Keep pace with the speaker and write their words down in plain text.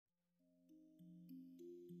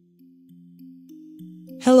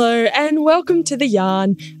Hello and welcome to The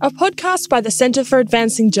Yarn, a podcast by the Centre for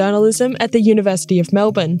Advancing Journalism at the University of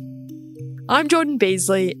Melbourne. I'm Jordan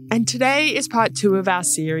Beasley, and today is part 2 of our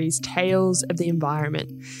series, Tales of the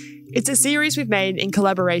Environment. It's a series we've made in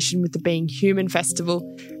collaboration with the Being Human Festival,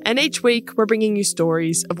 and each week we're bringing you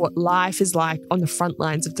stories of what life is like on the front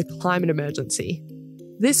lines of the climate emergency.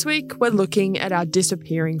 This week we're looking at our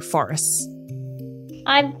disappearing forests.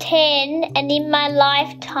 I'm 10 and in my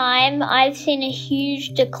lifetime I've seen a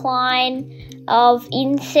huge decline of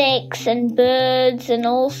insects and birds and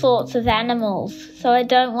all sorts of animals. So I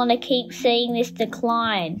don't want to keep seeing this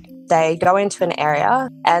decline. They go into an area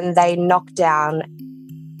and they knock down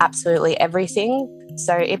absolutely everything.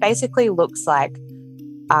 So it basically looks like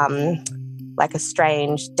a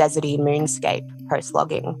strange deserty moonscape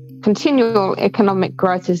post-logging. Continual economic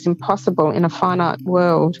growth is impossible in a finite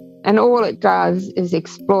world. And all it does is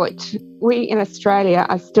exploit. We in Australia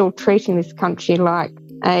are still treating this country like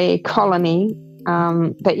a colony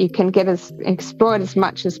that you can exploit as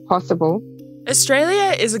much as possible.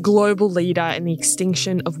 Australia is a global leader in the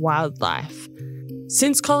extinction of wildlife.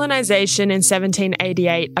 Since colonisation in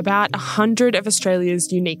 1788, about 100 of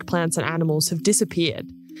Australia's unique plants and animals have disappeared.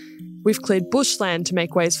 We've cleared bushland to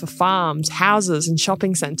make ways for farms, houses and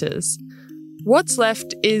shopping centres. What's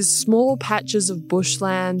left is small patches of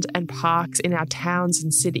bushland and parks in our towns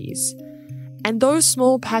and cities. And those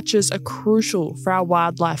small patches are crucial for our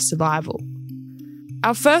wildlife survival.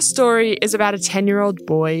 Our first story is about a 10-year-old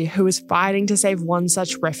boy who is fighting to save one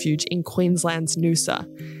such refuge in Queensland's Noosa.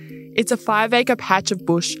 It's a 5-acre patch of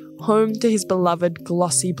bush home to his beloved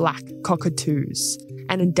glossy black cockatoos,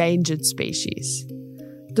 an endangered species.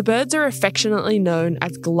 The birds are affectionately known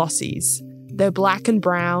as glossies. They're black and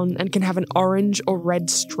brown and can have an orange or red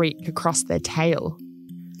streak across their tail.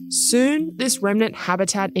 Soon, this remnant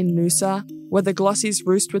habitat in Noosa, where the glossies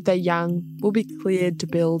roost with their young, will be cleared to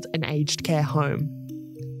build an aged care home.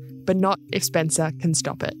 But not if Spencer can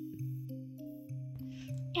stop it.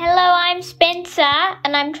 Hello, I'm Spencer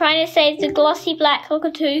and I'm trying to save the glossy black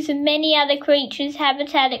cockatoos and many other creatures'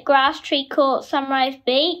 habitat at Grasstree Court, Sunrise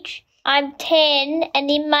Beach. I'm 10 and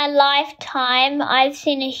in my lifetime I've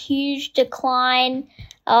seen a huge decline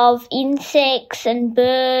of insects and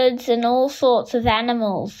birds and all sorts of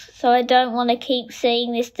animals. So I don't want to keep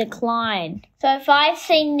seeing this decline. So if I've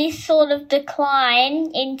seen this sort of decline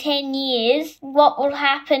in 10 years, what will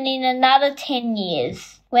happen in another 10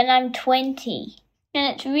 years when I'm 20?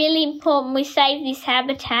 And it's really important we save this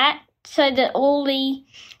habitat so that all the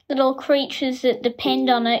little creatures that depend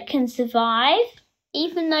on it can survive.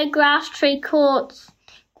 Even though Grasstree Court's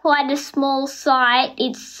quite a small site,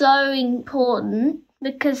 it's so important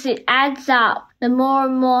because it adds up. The more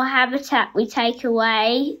and more habitat we take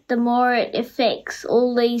away, the more it affects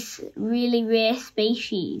all these really rare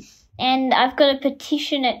species. And I've got a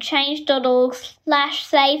petition at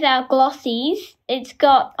change.org/saveourglossies. It's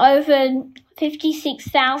got over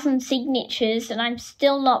 56,000 signatures and I'm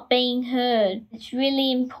still not being heard. It's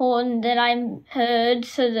really important that I'm heard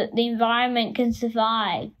so that the environment can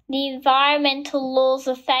survive. The environmental laws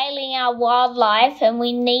are failing our wildlife and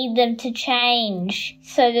we need them to change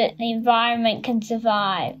so that the environment can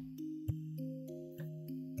survive.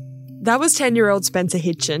 That was 10-year-old Spencer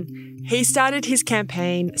Hitchen. He started his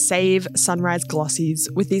campaign Save Sunrise Glossies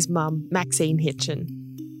with his mum, Maxine Hitchen.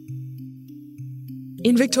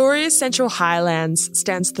 In Victoria's Central Highlands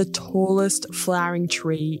stands the tallest flowering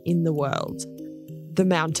tree in the world, the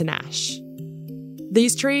mountain ash.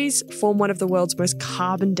 These trees form one of the world's most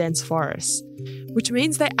carbon-dense forests, which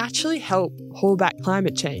means they actually help hold back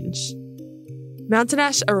climate change. Mountain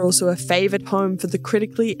ash are also a favoured home for the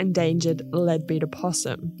critically endangered leadbeater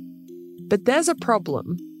possum. But there's a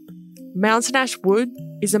problem. Mountain ash wood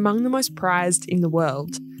is among the most prized in the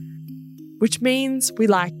world, which means we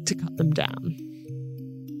like to cut them down.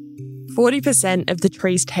 40% of the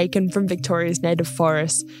trees taken from Victoria's native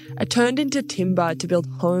forests are turned into timber to build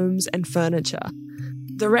homes and furniture.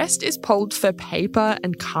 The rest is pulped for paper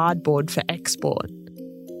and cardboard for export.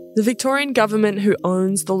 The Victorian government, who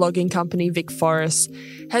owns the logging company Vic Forests,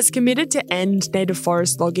 has committed to end native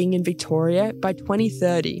forest logging in Victoria by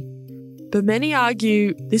 2030. But many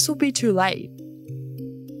argue this will be too late.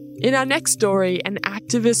 In our next story, an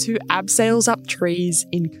activist who abseils up trees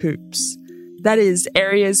in coops. That is,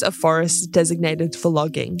 areas of forests designated for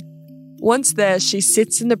logging. Once there, she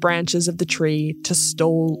sits in the branches of the tree to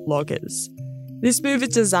stall loggers. This move is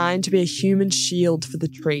designed to be a human shield for the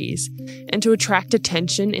trees and to attract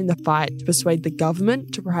attention in the fight to persuade the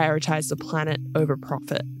government to prioritise the planet over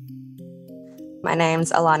profit. My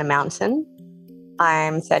name's Alana Mountain.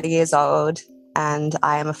 I'm 30 years old and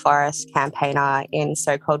I am a forest campaigner in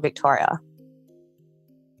so-called Victoria.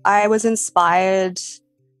 I was inspired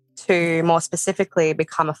to more specifically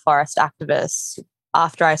become a forest activist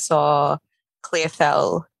after I saw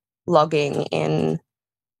clearfell logging in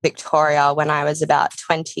Victoria when I was about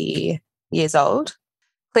 20 years old.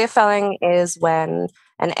 Clearfelling is when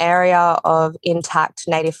an area of intact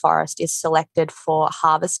native forest is selected for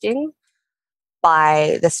harvesting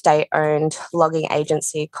by the state-owned logging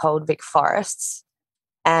agency called Vic Forests.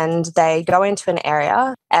 And they go into an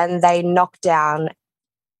area and they knock down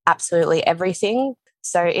absolutely everything.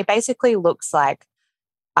 So it basically looks like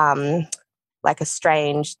a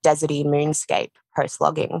strange deserty moonscape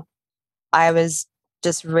post-logging. I was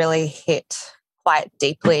just really hit quite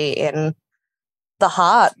deeply in the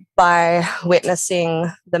heart by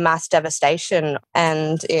witnessing the mass devastation,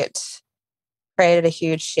 and it created a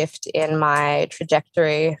huge shift in my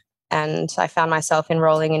trajectory. And I found myself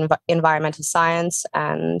enrolling in environmental science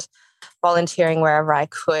and volunteering wherever I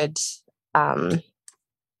could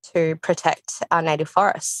to protect our native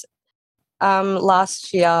forests.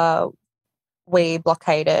 Last year, we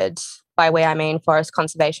blockaded, by we I mean Forest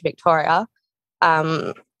Conservation Victoria,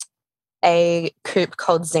 a coupe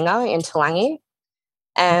called Zinger in Talangi.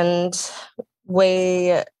 And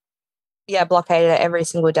we blockaded it every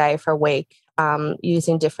single day for a week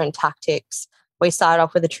using different tactics. We started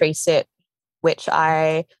off with a tree sit, which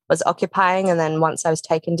I was occupying. And then once I was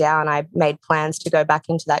taken down, I made plans to go back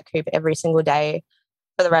into that coupe every single day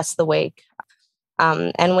for the rest of the week.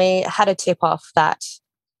 And we had a tip off that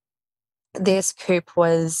this coupe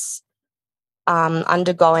was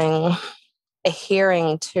undergoing a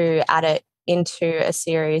hearing to add it into a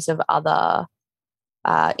series of other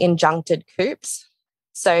injuncted coupes.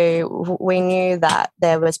 So we knew that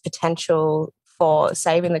there was potential for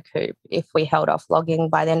saving the coupe if we held off logging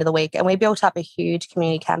by the end of the week. And we built up a huge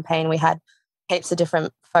community campaign. We had heaps of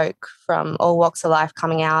different folk from all walks of life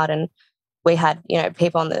coming out, and we had,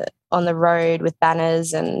 people on the road with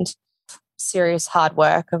banners and serious hard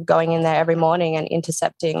work of going in there every morning and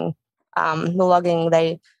intercepting the logging.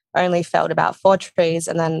 They only felled about 4 trees,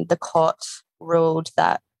 and then the court ruled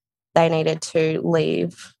that they needed to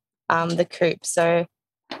leave the coupe. So,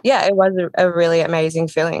 it was a really amazing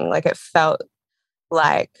feeling. Like, it felt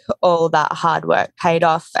like all that hard work paid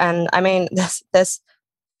off. And I mean, there's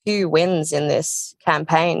few wins in this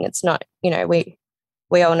campaign. It's not,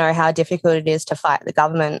 we all know how difficult it is to fight the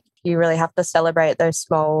government. You really have to celebrate those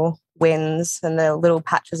small wins and the little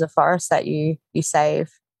patches of forest that you save.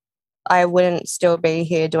 I wouldn't still be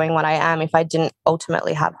here doing what I am if I didn't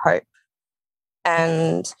ultimately have hope.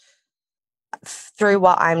 And through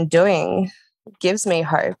what I'm doing gives me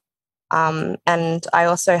hope. And I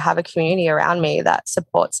also have a community around me that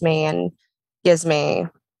supports me and gives me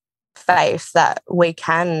faith that we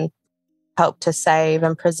can help to save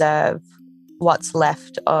and preserve what's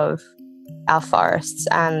left of our forests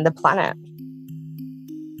and the planet.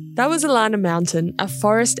 That was Alana Mountain, a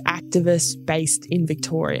forest activist based in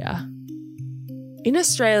Victoria. In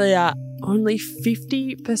Australia, only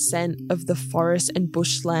 50% of the forest and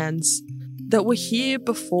bushlands that were here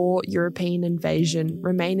before European invasion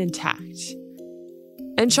remain intact.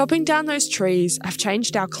 And chopping down those trees have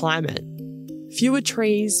changed our climate. Fewer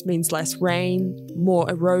trees means less rain, more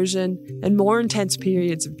erosion, and more intense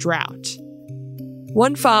periods of drought.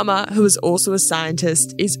 One farmer, who is also a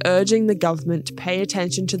scientist, is urging the government to pay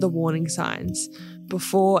attention to the warning signs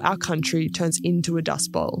before our country turns into a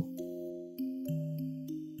dust bowl.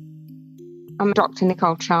 I'm Dr.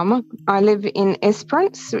 Nicole Chalmer. I live in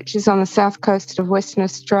Esperance, which is on the south coast of Western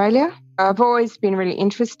Australia. I've always been really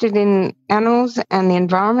interested in animals and the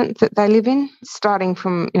environment that they live in, starting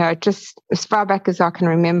from, just as far back as I can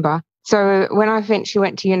remember. So when I eventually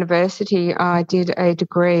went to university, I did a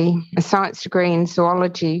science degree in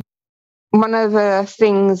zoology. One of the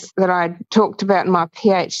things that I talked about in my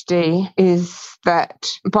PhD is that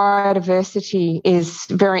biodiversity is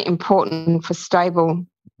very important for stable,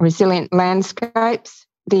 resilient landscapes.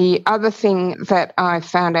 The other thing that I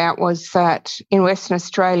found out was that in Western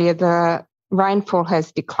Australia, the rainfall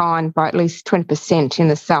has declined by at least 20% in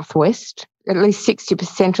the southwest. At least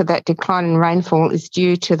 60% of that decline in rainfall is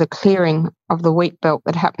due to the clearing of the wheat belt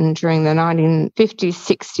that happened during the 1950s,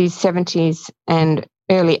 60s, 70s and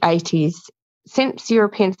early 80s. Since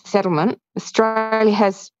European settlement, Australia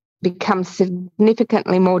has become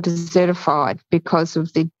significantly more desertified because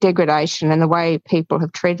of the degradation and the way people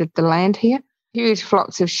have treated the land here. Huge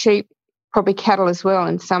flocks of sheep, probably cattle as well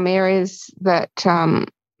in some areas that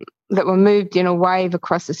were moved in a wave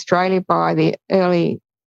across Australia by the early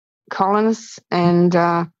colonists and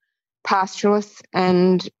pastoralists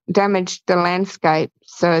and damaged the landscape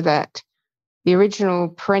so that The original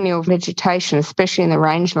perennial vegetation, especially in the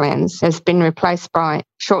rangelands, has been replaced by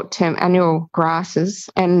short-term annual grasses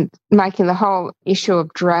and making the whole issue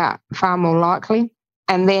of drought far more likely.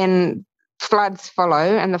 And then floods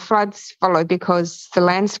follow, and the floods follow because the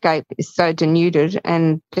landscape is so denuded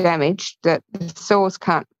and damaged that the soils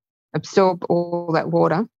can't absorb all that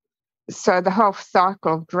water. So the whole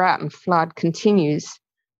cycle of drought and flood continues.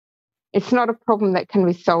 It's not a problem that can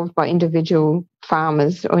be solved by individual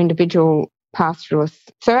farmers or individual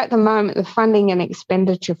pastoralists. So at the moment, the funding and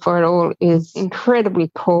expenditure for it all is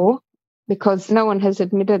incredibly poor because no one has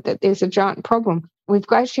admitted that there's a giant problem. We've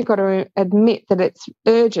actually got to admit that it's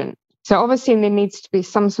urgent. So obviously there needs to be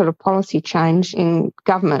some sort of policy change in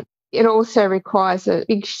government. It also requires a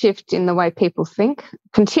big shift in the way people think.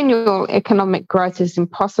 Continual economic growth is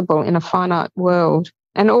impossible in a finite world,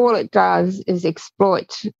 and all it does is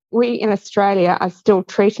exploit. We in Australia are still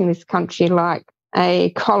treating this country like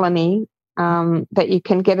a colony that you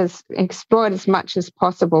can exploit as much as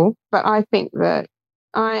possible. But I think that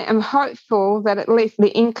I am hopeful that at least the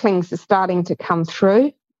inklings are starting to come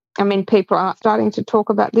through. I mean, people are starting to talk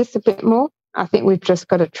about this a bit more. I think we've just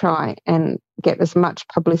got to try and get as much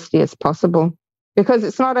publicity as possible, because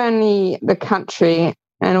it's not only the country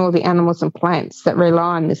and all the animals and plants that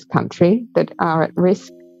rely on this country that are at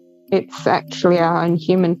risk. It's actually our own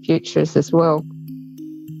human futures as well.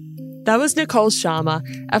 That was Nicole Sharma,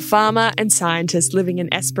 a farmer and scientist living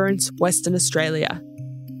in Esperance, Western Australia.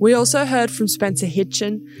 We also heard from Spencer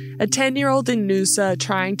Hitchen, a 10-year-old in Noosa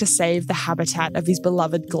trying to save the habitat of his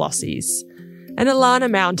beloved glossies, and Alana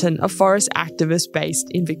Mountain, a forest activist based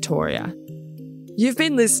in Victoria. You've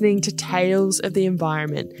been listening to Tales of the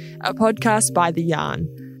Environment, a podcast by The Yarn.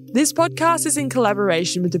 This podcast is in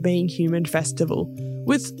collaboration with the Being Human Festival,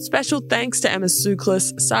 with special thanks to Emma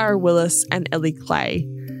Souklis, Sarah Willis and Ellie Clay.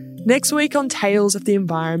 Next week on Tales of the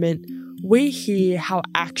Environment, we hear how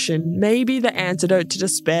action may be the antidote to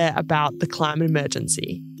despair about the climate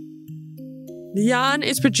emergency. The Yarn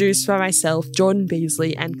is produced by myself, Jordan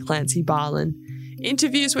Beasley, and Clancy Barlin.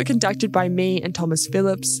 Interviews were conducted by me and Thomas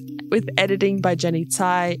Phillips, with editing by Jenny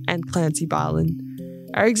Tsai and Clancy Barlin.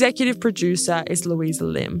 Our executive producer is Louisa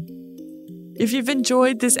Lim. If you've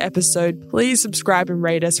enjoyed this episode, please subscribe and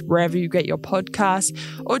rate us wherever you get your podcasts,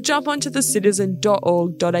 or jump onto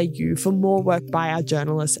thecitizen.org.au for more work by our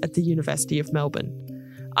journalists at the University of Melbourne.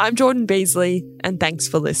 I'm Jordan Beasley, and thanks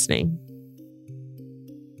for listening.